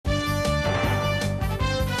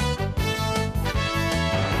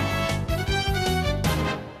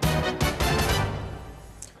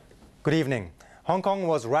Good evening. Hong Kong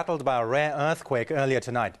was rattled by a rare earthquake earlier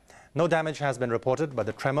tonight. No damage has been reported, but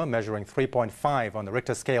the tremor, measuring 3.5 on the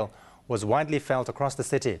Richter scale, was widely felt across the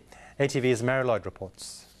city. ATV's Mary Lloyd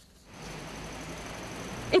reports.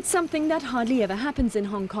 It's something that hardly ever happens in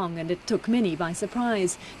Hong Kong, and it took many by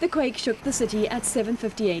surprise. The quake shook the city at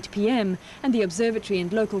 7:58 p.m. and the observatory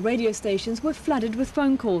and local radio stations were flooded with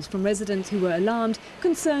phone calls from residents who were alarmed,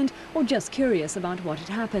 concerned or just curious about what had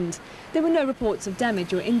happened. There were no reports of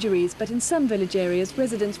damage or injuries, but in some village areas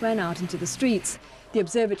residents ran out into the streets. The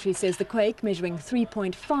observatory says the quake, measuring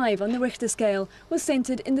 3.5 on the Richter scale, was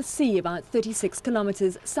centred in the sea about 36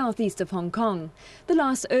 kilometres southeast of Hong Kong. The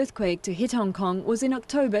last earthquake to hit Hong Kong was in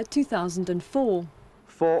October 2004.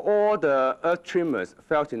 For all the earth tremors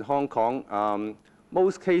felt in Hong Kong,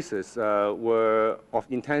 most cases were of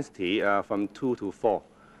intensity from 2 to 4.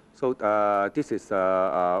 So this is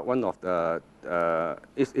one of the,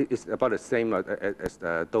 it's about the same as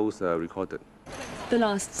those recorded. The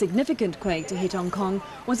last significant quake to hit Hong Kong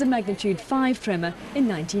was a magnitude 5 tremor in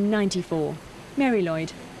 1994. Mary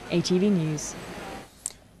Lloyd, ATV News.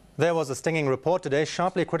 There was a stinging report today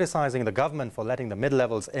sharply criticising the government for letting the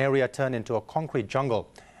mid-levels area turn into a concrete jungle.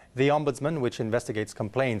 The Ombudsman, which investigates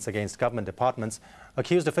complaints against government departments,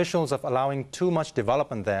 accused officials of allowing too much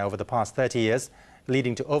development there over the past 30 years,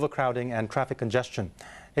 leading to overcrowding and traffic congestion.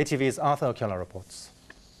 ATV's Arthur O'Connor reports.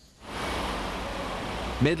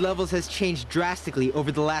 Mid-levels has changed drastically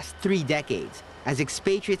over the last 3 decades, as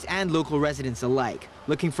expatriates and local residents alike,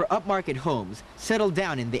 looking for upmarket homes, settle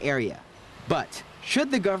down in the area. But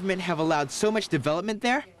should the government have allowed so much development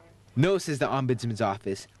there? No, says the Ombudsman's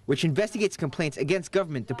office, which investigates complaints against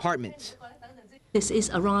government departments. This is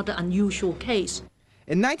a rather unusual case.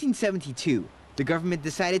 In 1972, the government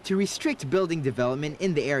decided to restrict building development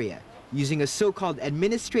in the area, using a so-called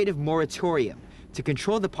administrative moratorium to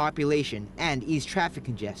control the population and ease traffic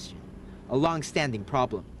congestion, a long-standing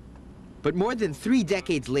problem. But more than 3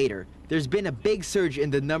 decades later, there's been a big surge in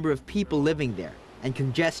the number of people living there, and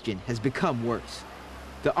congestion has become worse.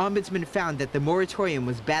 The Ombudsman found that the moratorium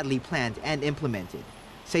was badly planned and implemented,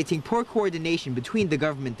 citing poor coordination between the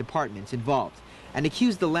government departments involved, and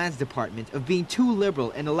accused the Lands Department of being too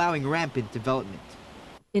liberal in allowing rampant development.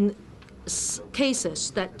 In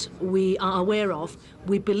cases that we are aware of,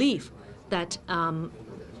 we believe that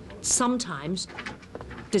sometimes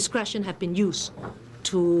discretion have been used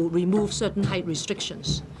to remove certain height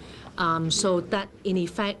restrictions. So that in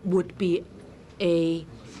effect would be a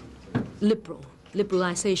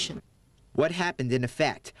liberalization. What happened in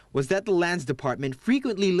effect was that the Lands Department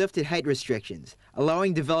frequently lifted height restrictions,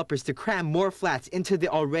 allowing developers to cram more flats into the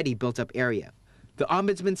already built-up area. The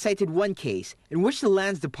Ombudsman cited one case in which the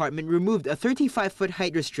Lands Department removed a 35-foot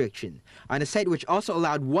height restriction on a site which also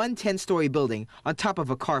allowed one 10-story building on top of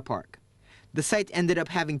a car park. The site ended up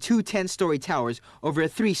having 2 10-story towers over a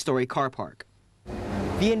 3-story car park.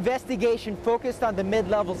 The investigation focused on the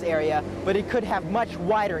mid-levels area, but it could have much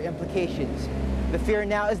wider implications. The fear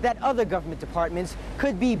now is that other government departments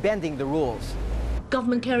could be bending the rules.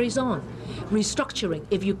 Government carries on. Restructuring,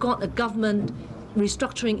 if you got a government,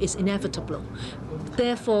 restructuring is inevitable.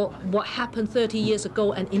 Therefore, what happened 30 years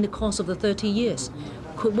ago and in the course of the 30 years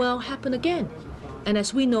could well happen again. And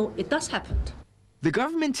as we know, it does happen. The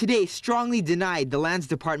government today strongly denied the Lands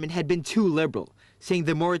Department had been too liberal, saying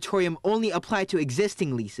the moratorium only applied to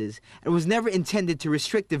existing leases and was never intended to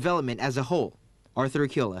restrict development as a whole. Arthur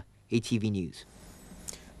O'Connor, ATV News.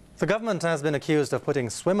 The government has been accused of putting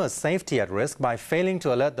swimmers' safety at risk by failing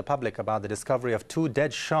to alert the public about the discovery of 2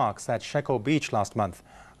 dead sharks at Sheko Beach last month.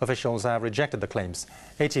 Officials have rejected the claims.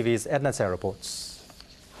 ATV's Edna Tse reports.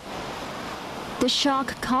 The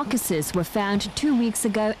shark carcasses were found 2 weeks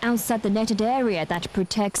ago outside the netted area that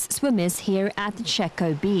protects swimmers here at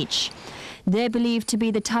Sheko Beach. They're believed to be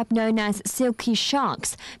the type known as silky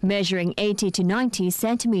sharks, measuring 80 to 90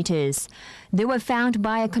 centimeters. They were found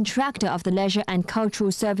by a contractor of the Leisure and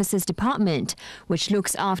Cultural Services Department, which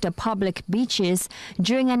looks after public beaches,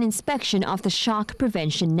 during an inspection of the shark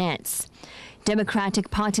prevention nets. Democratic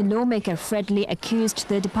Party lawmaker Fred Lee accused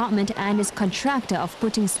the department and its contractor of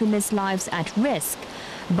putting swimmers' lives at risk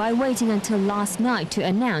by waiting until last night to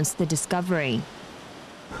announce the discovery.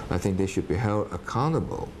 I think they should be held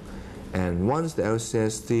accountable. And once the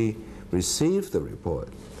LCSD receives the report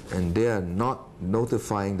and they are not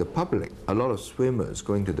notifying the public, a lot of swimmers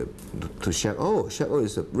going to Sheko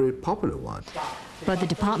is a very popular one. But the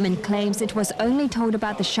department claims it was only told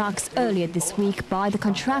about the sharks earlier this week by the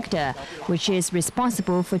contractor, which is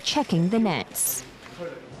responsible for checking the nets.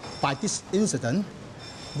 By this incident,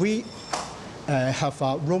 we have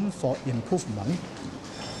room for improvement,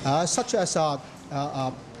 such as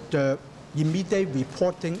the immediate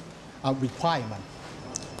reporting requirement.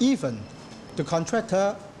 Even the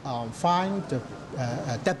contractor find the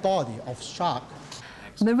dead body of shark.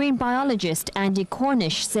 Marine biologist Andy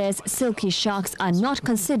Cornish says silky sharks are not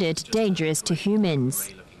considered dangerous to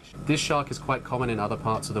humans. This shark is quite common in other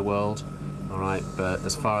parts of the world, all right, but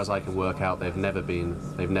as far as I can work out, they've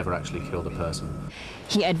never actually killed a person.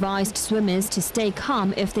 He advised swimmers to stay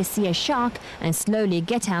calm if they see a shark and slowly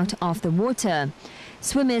get out of the water.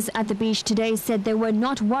 Swimmers at the beach today said they were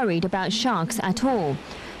not worried about sharks at all.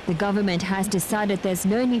 The government has decided there's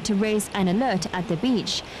no need to raise an alert at the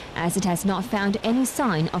beach, as it has not found any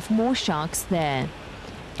sign of more sharks there.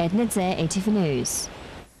 Edna Tse, ATV News.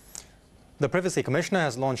 The Privacy Commissioner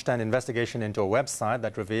has launched an investigation into a website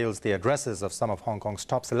that reveals the addresses of some of Hong Kong's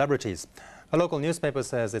top celebrities. A local newspaper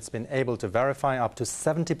says it's been able to verify up to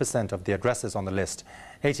 70% of the addresses on the list.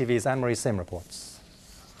 ATV's Anne-Marie Sim reports.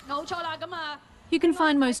 You can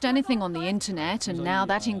find most anything on the internet, and now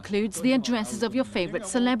that includes the addresses of your favourite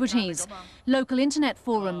celebrities. Local internet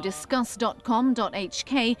forum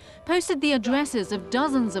discuss.com.hk posted the addresses of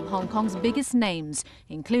dozens of Hong Kong's biggest names,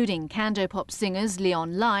 including Candopop singers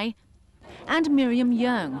Leon Lai and Miriam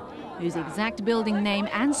Yeung, whose exact building name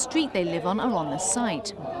and street they live on are on the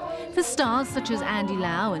site. For stars such as Andy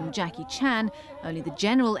Lau and Jackie Chan, only the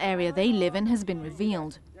general area they live in has been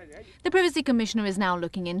revealed. The Privacy Commissioner is now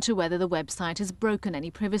looking into whether the website has broken any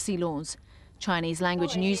privacy laws. Chinese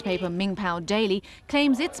language newspaper Mingpao Daily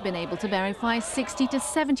claims it's been able to verify 60 to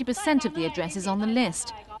 70% of the addresses on the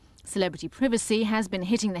list. Celebrity privacy has been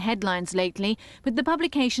hitting the headlines lately with the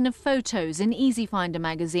publication of photos in Easy Finder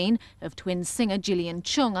magazine of twin singer Jillian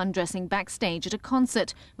Chung undressing backstage at a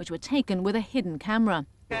concert, which were taken with a hidden camera.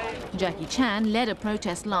 Jackie Chan led a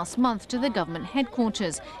protest last month to the government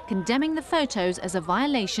headquarters, condemning the photos as a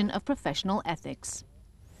violation of professional ethics.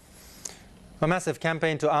 A massive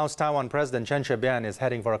campaign to oust Taiwan President Chen Shui-bian is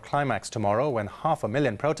heading for a climax tomorrow when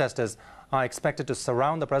 500,000 protesters are expected to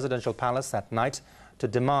surround the presidential palace at night to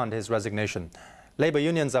demand his resignation. Labour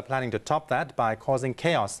unions are planning to top that by causing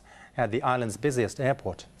chaos at the island's busiest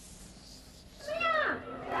airport.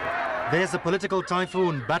 There's a political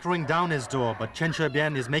typhoon battering down his door, but Chen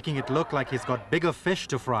Shui-bian is making it look like he's got bigger fish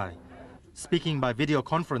to fry. Speaking by video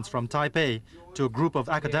conference from Taipei to a group of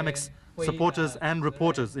academics, supporters and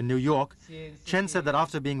reporters in New York, Chen said that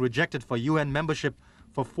after being rejected for UN membership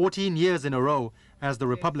for 14 years in a row as the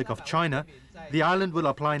Republic of China, the island will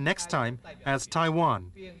apply next time as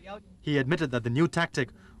Taiwan. He admitted that the new tactic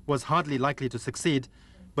was hardly likely to succeed,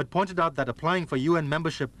 but pointed out that applying for UN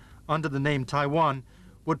membership under the name Taiwan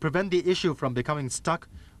would prevent the issue from becoming stuck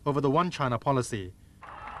over the One China policy.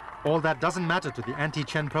 All that doesn't matter to the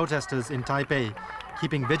anti-Chen protesters in Taipei,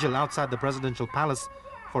 keeping vigil outside the presidential palace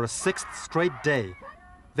for a 6th straight day.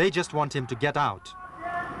 They just want him to get out.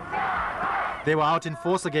 They were out in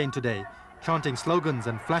force again today, chanting slogans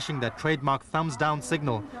and flashing their trademark thumbs-down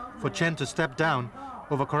signal for Chen to step down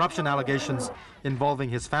over corruption allegations involving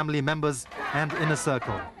his family members and inner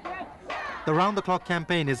circle. The round-the-clock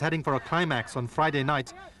campaign is heading for a climax on Friday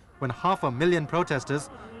night when 500,000 protesters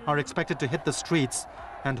are expected to hit the streets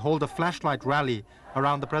and hold a flashlight rally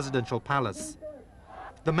around the presidential palace.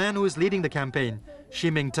 The man who is leading the campaign, Xi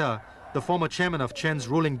Mingte, the former chairman of Chen's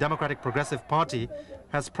ruling Democratic Progressive Party,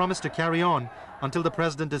 has promised to carry on until the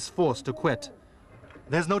president is forced to quit.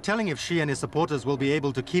 There's no telling if Xi and his supporters will be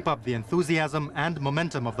able to keep up the enthusiasm and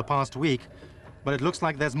momentum of the past week, but it looks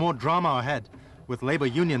like there's more drama ahead, with labor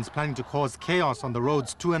unions planning to cause chaos on the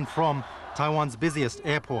roads to and from Taiwan's busiest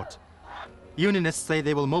airport. Unionists say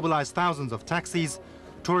they will mobilize thousands of taxis,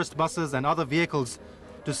 tourist buses and other vehicles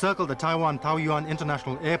to circle the Taiwan Taoyuan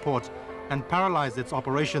International Airport and paralyze its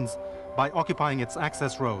operations by occupying its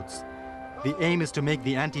access roads. The aim is to make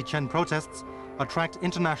the anti-Chen protests attract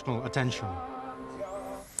international attention.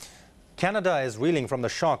 Canada is reeling from the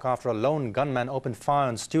shock after a lone gunman opened fire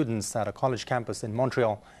on students at a college campus in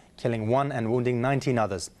Montreal, killing 1 and wounding 19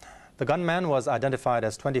 others. The gunman was identified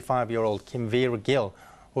as 25-year-old Kim Veer Gill,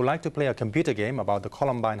 who liked to play a computer game about the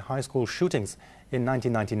Columbine High School shootings in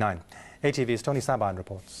 1999. ATV's Tony Saban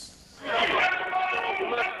reports.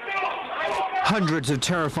 Hundreds of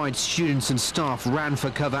terrified students and staff ran for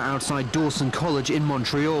cover outside Dawson College in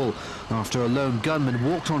Montreal after a lone gunman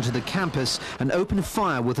walked onto the campus and opened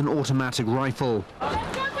fire with an automatic rifle.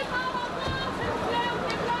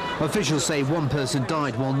 Officials say 1 person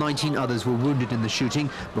died while 19 others were wounded in the shooting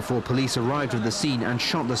before police arrived at the scene and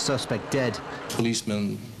shot the suspect dead.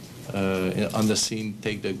 Policemen on the scene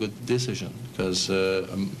take the good decision because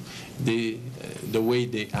the way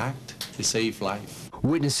they act, they save life.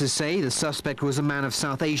 Witnesses say the suspect was a man of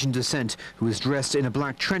South Asian descent who was dressed in a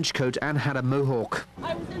black trench coat and had a mohawk.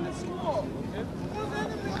 I was in the school.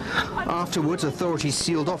 Afterwards, authorities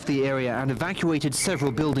sealed off the area and evacuated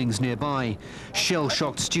several buildings nearby.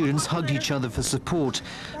 Shell-shocked students hugged each other for support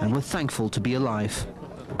and were thankful to be alive.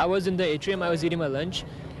 I was in the atrium, I was eating my lunch,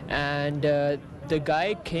 and the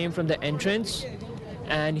guy came from the entrance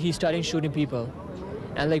and he started shooting people.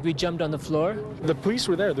 And we jumped on the floor. The police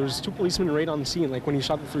were there. There was 2 policemen right on the scene, when he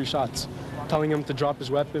shot the 3 shots, telling him to drop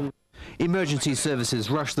his weapon. Emergency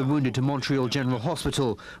services rushed the wounded to Montreal General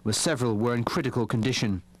Hospital, where several were in critical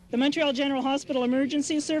condition. The Montreal General Hospital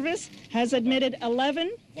Emergency Service has admitted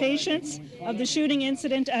 11 patients of the shooting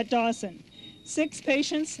incident at Dawson. 8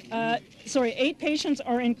 patients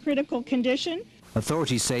are in critical condition.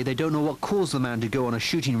 Authorities say they don't know what caused the man to go on a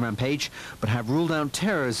shooting rampage, but have ruled out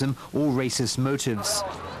terrorism or racist motives.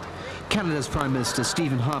 Canada's Prime Minister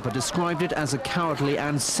Stephen Harper described it as a cowardly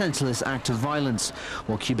and senseless act of violence,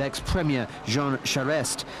 while Quebec's Premier Jean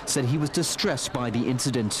Charest said he was distressed by the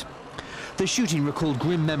incident. The shooting recalled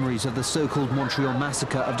grim memories of the so-called Montreal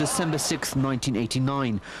massacre of December 6,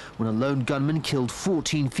 1989, when a lone gunman killed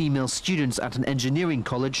 14 female students at an engineering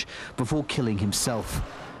college before killing himself.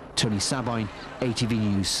 Tony Sabine, ATV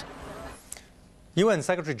News. UN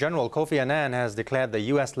Secretary-General Kofi Annan has declared the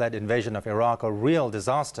US-led invasion of Iraq a real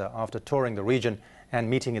disaster after touring the region and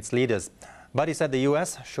meeting its leaders. But he said the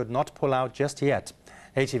US should not pull out just yet.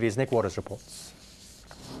 ATV's Nick Waters reports.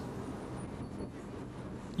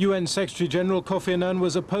 UN Secretary-General Kofi Annan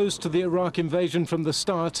was opposed to the Iraq invasion from the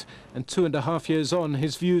start, and 2.5 years on,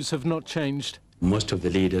 his views have not changed. Most of the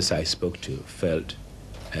leaders I spoke to felt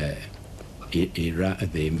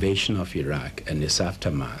the invasion of Iraq and its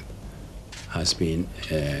aftermath has been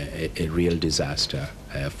a real disaster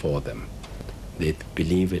for them. They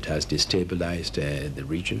believe it has destabilized the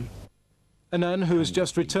region. Annan, who has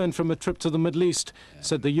just returned from a trip to the Middle East,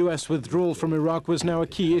 said the US withdrawal from Iraq was now a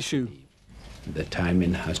key issue. The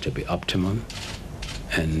timing has to be optimum,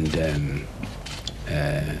 and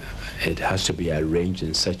it has to be arranged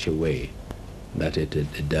in such a way that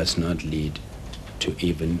it does not lead to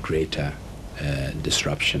even greater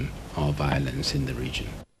disruption or violence in the region.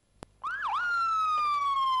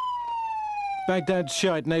 Baghdad's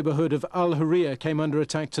Shiite neighborhood of Al-Hurriya came under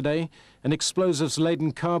attack today. An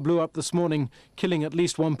explosives-laden car blew up this morning, killing at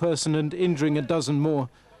least 1 person and injuring a dozen more.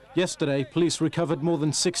 Yesterday, police recovered more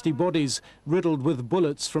than 60 bodies, riddled with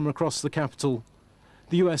bullets from across the capital.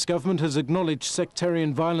 The US government has acknowledged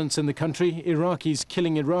sectarian violence in the country, Iraqis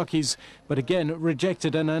killing Iraqis, but again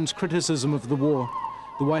rejected Annan's criticism of the war.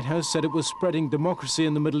 The White House said it was spreading democracy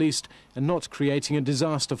in the Middle East and not creating a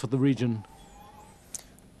disaster for the region.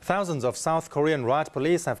 Thousands of South Korean riot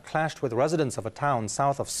police have clashed with residents of a town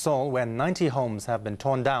south of Seoul where 90 homes have been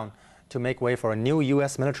torn down to make way for a new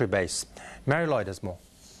US military base. Mary Lloyd has more.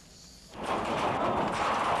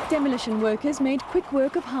 Demolition workers made quick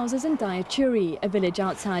work of houses in Daechuri, a village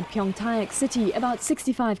outside Pyeongtaek City, about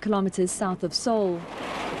 65 kilometers south of Seoul.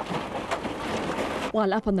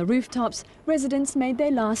 While up on the rooftops, residents made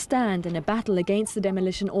their last stand in a battle against the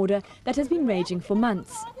demolition order that has been raging for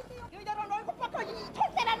months.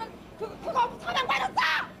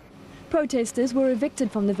 Protesters were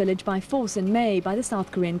evicted from the village by force in May by the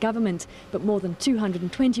South Korean government, but more than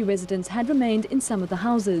 220 residents had remained in some of the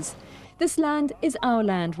houses. "This land is our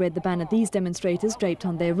land," read the banner these demonstrators draped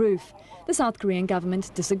on their roof. The South Korean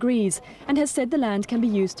government disagrees and has said the land can be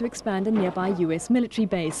used to expand a nearby US military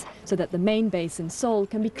base so that the main base in Seoul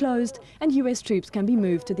can be closed and US troops can be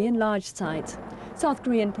moved to the enlarged site. South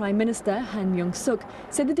Korean Prime Minister Han Myung-suk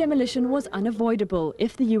said the demolition was unavoidable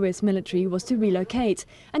if the US military was to relocate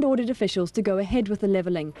and ordered officials to go ahead with the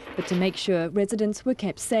levelling, but to make sure residents were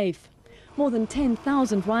kept safe. More than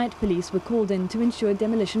 10,000 riot police were called in to ensure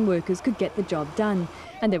demolition workers could get the job done,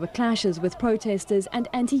 and there were clashes with protesters and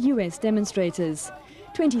anti-US demonstrators.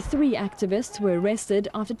 23 activists were arrested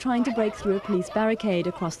after trying to break through a police barricade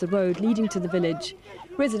across the road leading to the village.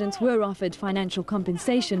 Residents were offered financial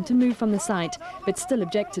compensation to move from the site, but still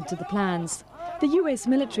objected to the plans. The US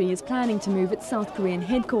military is planning to move its South Korean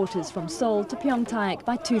headquarters from Seoul to Pyeongtaek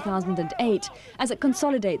by 2008 as it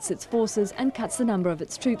consolidates its forces and cuts the number of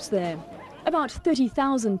its troops there. About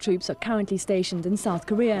 30,000 troops are currently stationed in South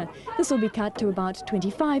Korea. This will be cut to about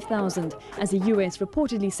 25,000 as the US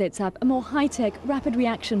reportedly sets up a more high-tech rapid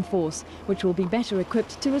reaction force, which will be better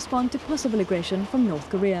equipped to respond to possible aggression from North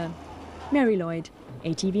Korea. Mary Lloyd,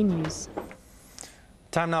 ATV News.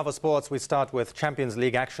 Time now for sports. We start with Champions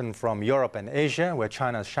League action from Europe and Asia, where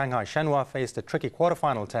China's Shanghai Shenhua faced a tricky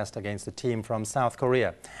quarter-final test against a team from South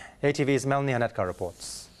Korea. ATV's Melanie Hanetka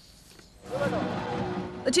reports.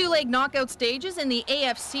 The two-leg knockout stages in the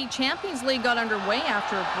AFC Champions League got underway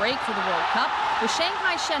after a break for the World Cup, with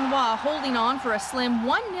Shanghai Shenhua holding on for a slim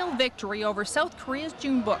 1-0 victory over South Korea's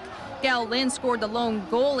Jeonbuk. Gao Lin scored the lone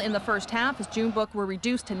goal in the first half as Junebuk were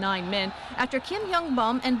reduced to 9 men after Kim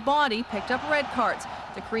Young-bum and Body picked up red cards.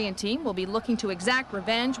 The Korean team will be looking to exact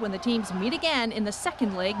revenge when the teams meet again in the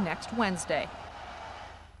second leg next Wednesday.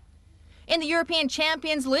 In the European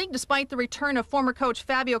Champions League, despite the return of former coach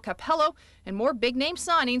Fabio Capello and more big-name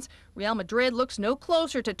signings, Real Madrid looks no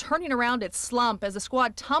closer to turning around its slump as the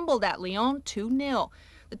squad tumbled at Lyon 2-0.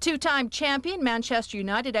 The two-time champion Manchester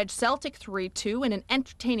United edged Celtic 3-2 in an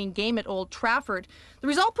entertaining game at Old Trafford. The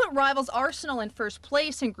result put rivals Arsenal in first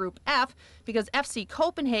place in Group F because FC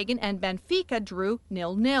Copenhagen and Benfica drew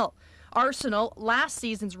 0-0. Arsenal, last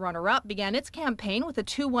season's runner-up, began its campaign with a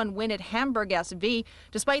 2-1 win at Hamburg SV,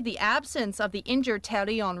 despite the absence of the injured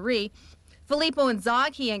Thierry Henry. Filippo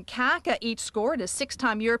Inzaghi and Kaka each scored as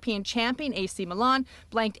six-time European champion AC Milan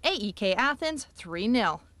blanked AEK Athens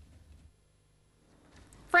 3-0.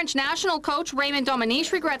 French national coach Raymond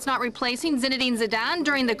Domenech regrets not replacing Zinedine Zidane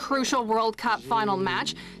during the crucial World Cup final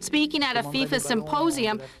match. Speaking at a FIFA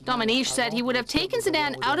symposium, Domenech said he would have taken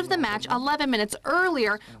Zidane out of the match 11 minutes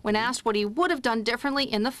earlier when asked what he would have done differently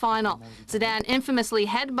in the final. Zidane infamously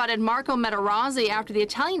headbutted Marco Materazzi after the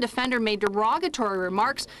Italian defender made derogatory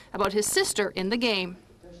remarks about his sister in the game.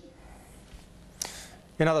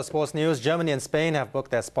 In other sports news, Germany and Spain have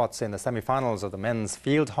booked their spots in the semi-finals of the Men's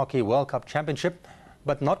Field Hockey World Cup Championship,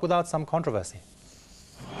 but not without some controversy.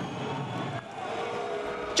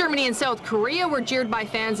 Germany and South Korea were jeered by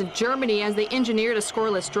fans in Germany as they engineered a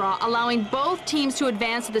scoreless draw, allowing both teams to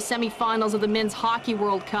advance to the semi-finals of the Men's Hockey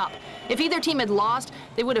World Cup. If either team had lost,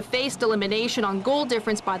 they would have faced elimination on goal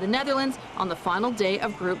difference by the Netherlands on the final day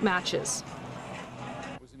of group matches.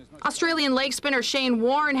 Australian leg spinner Shane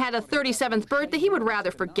Warne had a 37th birthday he would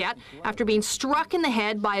rather forget after being struck in the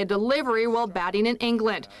head by a delivery while batting in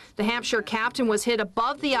England. The Hampshire captain was hit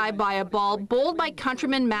above the eye by a ball bowled by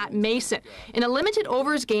countryman Matt Mason in a limited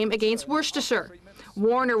overs game against Worcestershire.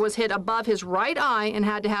 Warner was hit above his right eye and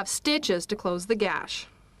had to have stitches to close the gash.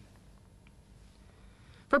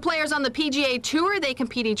 For players on the PGA Tour, they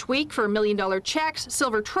compete each week for $1 million checks,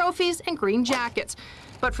 silver trophies, and green jackets.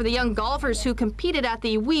 But for the young golfers who competed at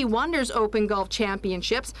the Wee Wonders Open Golf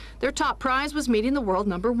Championships, their top prize was meeting the world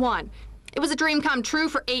 #1. It was a dream come true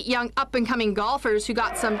for 8 young up-and-coming golfers who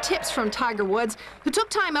got some tips from Tiger Woods, who took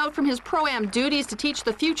time out from his Pro-Am duties to teach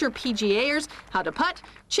the future PGAers how to putt,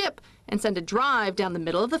 chip, and send a drive down the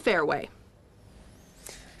middle of the fairway.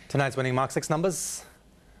 Tonight's winning Mark 6 numbers: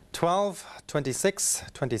 12, 26,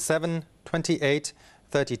 27, 28,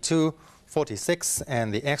 32, 46,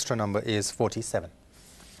 and the extra number is 47.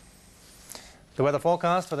 The weather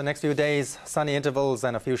forecast for the next few days: sunny intervals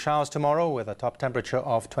and a few showers tomorrow with a top temperature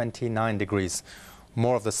of 29 degrees.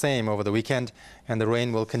 More of the same over the weekend, and the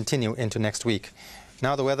rain will continue into next week.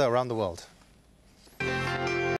 Now the weather around the world.